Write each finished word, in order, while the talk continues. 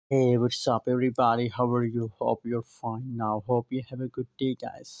Hey, what's up, everybody? How are you? Hope you're fine now. Hope you have a good day,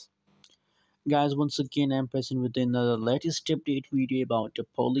 guys. Guys, once again, I'm present with another latest update video about the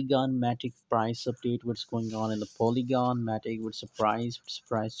Polygon Matic price update. What's going on in the Polygon Matic? What's the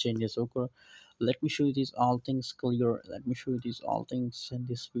price changes occur? Let me show you these all things clear. Let me show you these all things in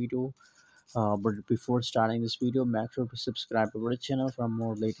this video. But before starting this video, make sure to subscribe to our channel for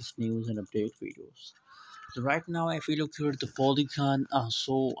more latest news and update videos. So right now, if we look here at the Polygon,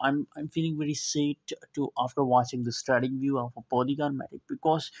 so I'm feeling very sad to after watching the starting view of a Polygon Matic,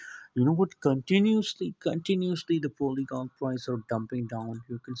 because you know what, continuously the Polygon price are dumping down.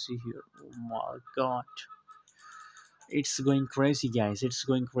 You can see here. Oh my God, it's going crazy, guys. It's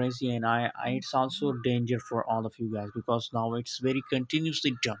going crazy, and I it's also danger for all of you guys, because now it's very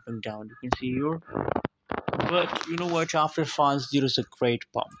continuously dumping down. You can see here, but you know what? After funds, there is a great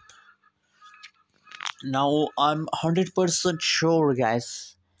pump. Now I'm 100% sure,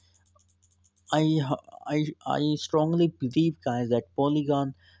 guys. I strongly believe, guys, that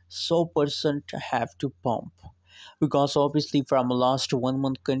Polygon so percent have to pump, because obviously from last 1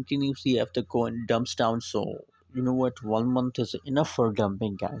 month continuously have to go and dumps down. So you know what, 1 month is enough for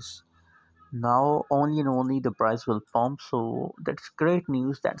dumping, guys. Now only and only the price will pump. So that's great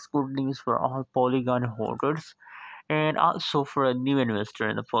news. That's good news for all Polygon holders, and also for a new investor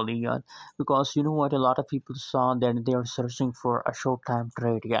in the Polygon, because you know what, a lot of people saw that they are searching for a short time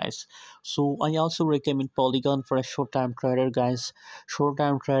trade, guys. So I also recommend Polygon for a short time trader, guys. Short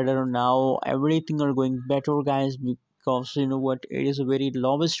time trader, now everything are going better, guys, because you know what, it is a very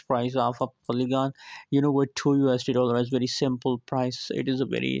lowest price of a Polygon. You know what, $2 is very simple price. It is a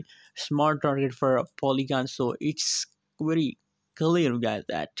very smart target for a Polygon. So it's very clear, guys,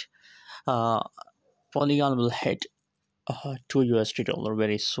 that uh Polygon will hit $2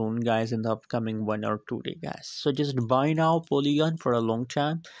 very soon, guys, in the upcoming 1 or 2 day, guys. So just buy now Polygon for a long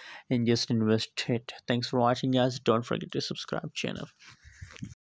time and just invest it. Thanks for watching, guys. Don't forget to subscribe channel.